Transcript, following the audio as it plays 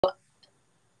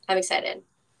I'm excited.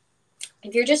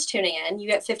 If you're just tuning in, you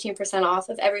get 15% off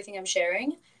of everything I'm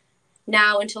sharing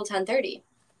now until 10:30.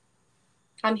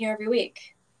 I'm here every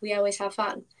week. We always have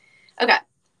fun. Okay,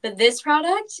 but this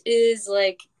product is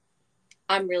like,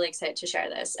 I'm really excited to share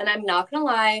this. And I'm not going to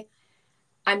lie,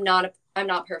 I'm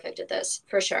not perfect at this,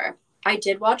 for sure. I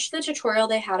did watch the tutorial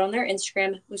they had on their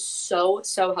Instagram. It was so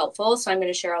helpful. So I'm going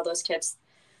to share all those tips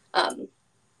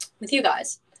with you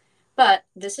guys. But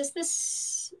this is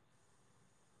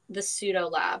the Pseudo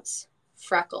Labs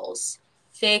Freckles,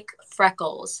 fake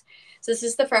freckles. So this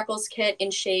is the Freckles kit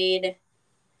in shade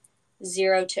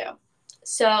 02.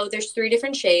 So there's 3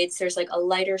 different shades. There's like a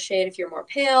lighter shade if you're more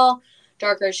pale,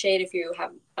 darker shade if you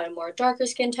have a more darker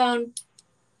skin tone.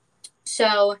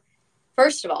 So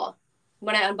first of all,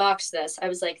 when I unboxed this, I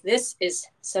was like, this is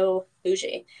so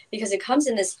bougie because it comes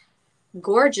in this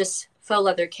gorgeous faux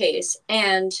leather case.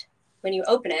 And when you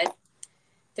open it,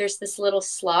 there's this little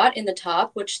slot in the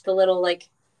top, which the little like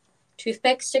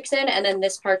toothpick sticks in. And then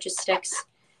this part just sticks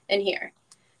in here.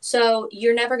 So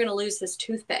you're never going to lose this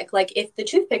toothpick. Like if the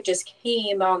toothpick just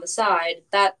came on the side,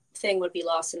 that thing would be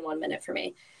lost in 1 minute for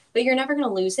me. But you're never going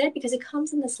to lose it because it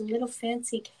comes in this little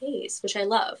fancy case, which I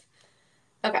love.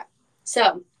 Okay,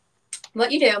 so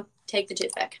what you do, take the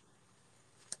toothpick.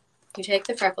 You take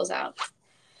the freckles out.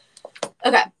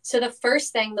 Okay, so the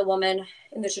first thing the woman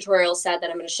in the tutorial said that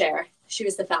I'm going to share, she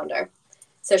was the founder,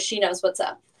 so she knows what's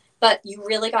up. But you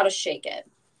really got to shake it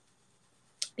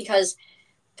because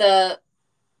the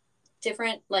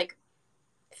different like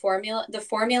the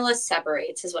formula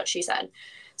separates is what she said.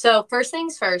 So first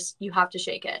things first, you have to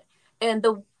shake it. And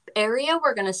the area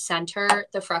we're going to center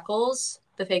the freckles,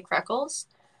 the fake freckles,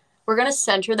 we're going to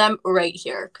center them right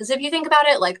here. Because if you think about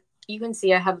it, like you can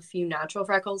see I have a few natural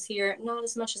freckles here, not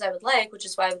as much as I would like, which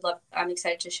is why I'm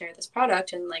excited to share this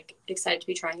product and like excited to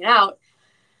be trying it out.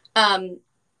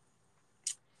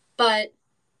 But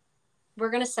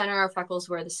we're going to center our freckles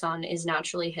where the sun is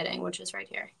naturally hitting, which is right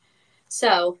here.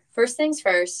 So first things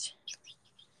first,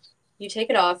 you take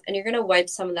it off and you're going to wipe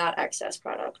some of that excess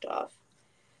product off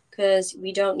because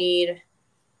we don't need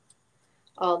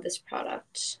all this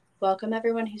product. Welcome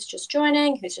everyone who's just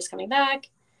joining, who's just coming back.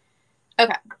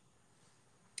 Okay.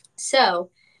 So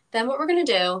then what we're going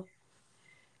to do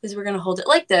is we're going to hold it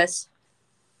like this.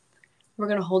 We're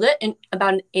going to hold it in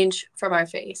about 1 inch from our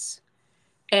face.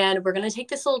 And we're going to take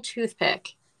this little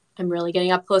toothpick. I'm really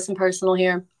getting up close and personal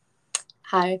here.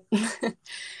 Hi.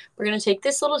 We're going to take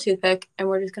this little toothpick and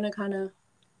we're just going to kind of,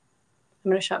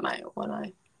 I'm going to shut my one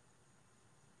eye.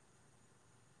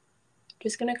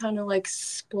 Just going to kind of like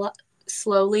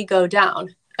slowly go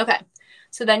down. Okay.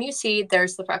 So then you see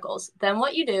there's the freckles. Then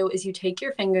what you do is you take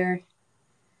your finger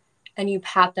and you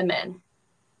pat them in.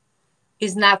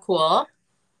 Isn't that cool?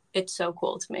 It's so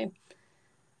cool to me.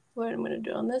 What I'm going to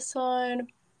do on this side,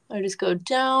 I just go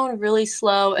down really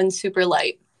slow and super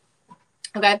light.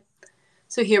 Okay.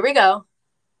 So here we go.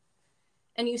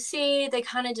 And you see they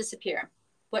kind of disappear.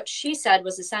 What she said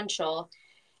was essential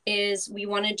is we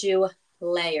want to do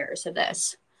layers of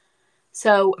this.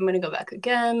 So I'm going to go back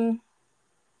again.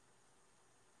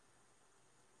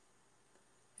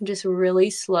 Just really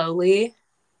slowly.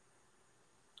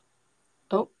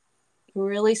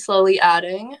 Really slowly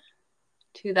adding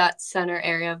to that center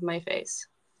area of my face.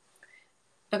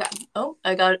 Okay. Oh,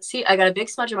 I got a big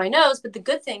smudge on my nose, but the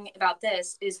good thing about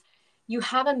this is you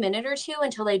have a minute or two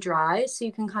until they dry, so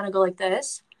you can kind of go like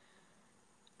this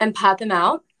and pat them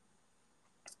out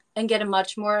and get a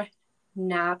much more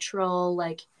natural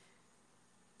like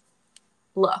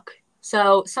look.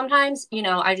 So sometimes,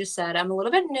 I just said I'm a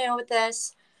little bit new with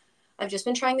this. I've just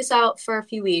been trying this out for a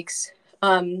few weeks.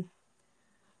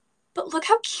 But look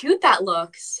how cute that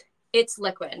looks. It's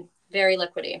liquid, very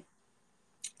liquidy.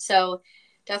 So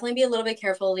definitely be a little bit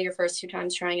careful your first 2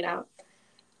 times trying it out.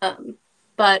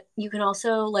 But you can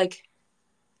also like,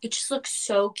 it just looks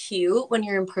so cute when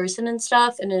you're in person and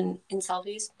stuff and in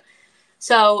selfies.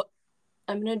 So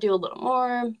I'm going to do a little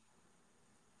more.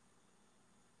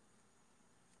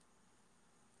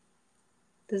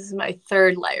 This is my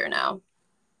 3rd layer now.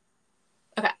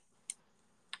 Okay.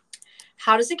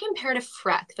 How does it compare to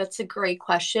Freck? That's a great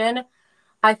question.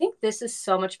 I think this is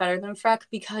so much better than Freck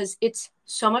because it's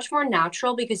so much more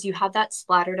natural because you have that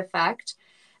splattered effect.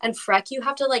 And Freck, you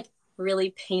have to like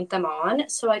really paint them on.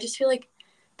 So I just feel like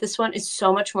this one is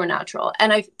so much more natural.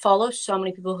 And I follow so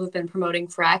many people who've been promoting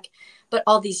Freck, but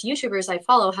all these YouTubers I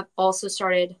follow have also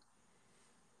started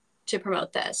to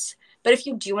promote this. But if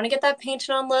you do want to get that painted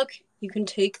on look, you can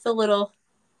take the little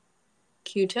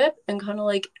Q-tip and kind of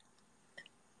like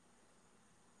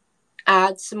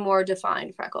add some more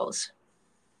defined freckles.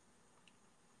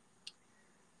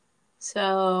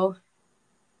 So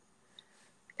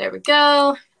There we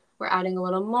go. We're adding a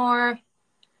little more.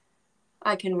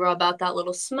 I can rub out that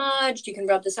little smudge. You can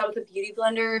rub this out with a beauty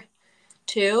blender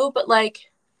too, but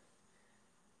like,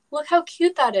 look how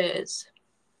cute that is.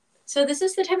 So this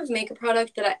is the type of makeup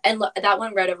product that and look, that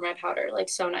went right over my powder, like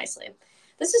so nicely.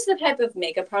 This is the type of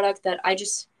makeup product that I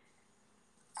just,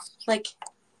 like,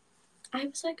 I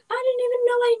was like, I didn't even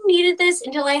know I needed this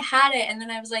until I had it. And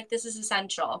then I was like, this is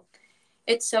essential.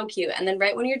 It's so cute. And then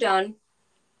right when you're done,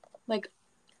 like,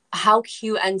 how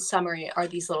cute and summery are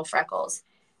these little freckles?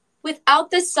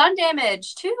 Without the sun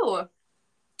damage, too.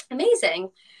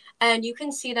 Amazing. And you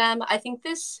can see them. I think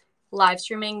this live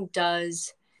streaming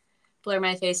does blur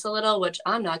my face a little, which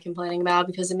I'm not complaining about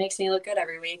because it makes me look good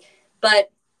every week.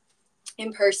 But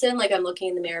in person, like I'm looking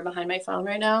in the mirror behind my phone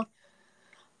right now,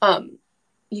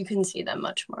 you can see them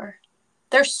much more.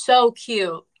 They're so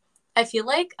cute. I feel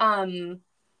like Pippi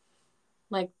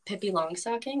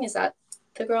Longstocking, is that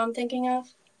the girl I'm thinking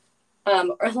of?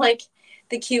 Or like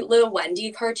the cute little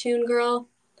Wendy cartoon girl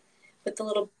with the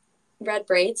little red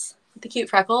braids, with the cute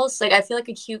freckles. Like I feel like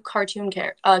a cute cartoon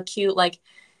cute like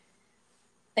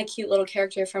a cute little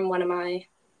character from one of my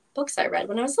books I read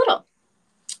when I was little.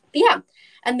 But yeah,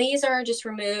 and these are just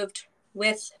removed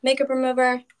with makeup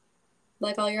remover,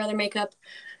 like all your other makeup.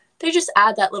 They just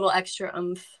add that little extra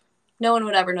oomph. No one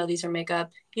would ever know these are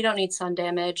makeup. You don't need sun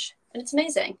damage, and it's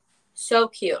amazing. So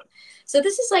cute. So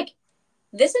this is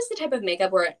the type of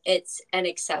makeup where it's an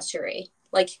accessory.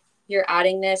 Like you're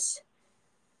adding this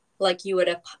like you would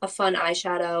a fun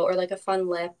eyeshadow or like a fun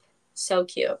lip. So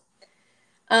cute.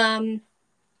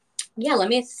 Yeah, let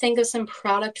me think of some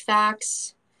product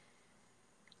facts.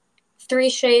 3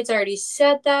 shades, I already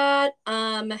said that.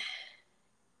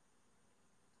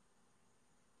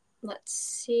 Let's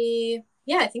see.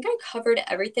 Yeah, I think I covered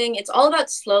everything. It's all about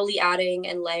slowly adding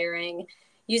and layering,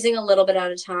 using a little bit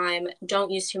at a time. Don't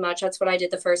use too much. That's what I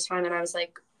did the first time, and I was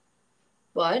like,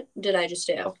 what did I just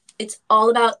do? It's all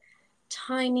about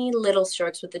tiny little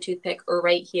strokes with the toothpick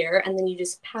right here, and then you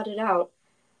just pat it out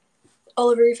all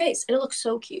over your face, and it looks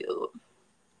so cute.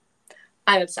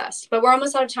 I'm obsessed. But we're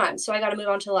almost out of time, so I got to move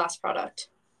on to the last product,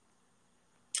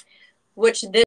 which this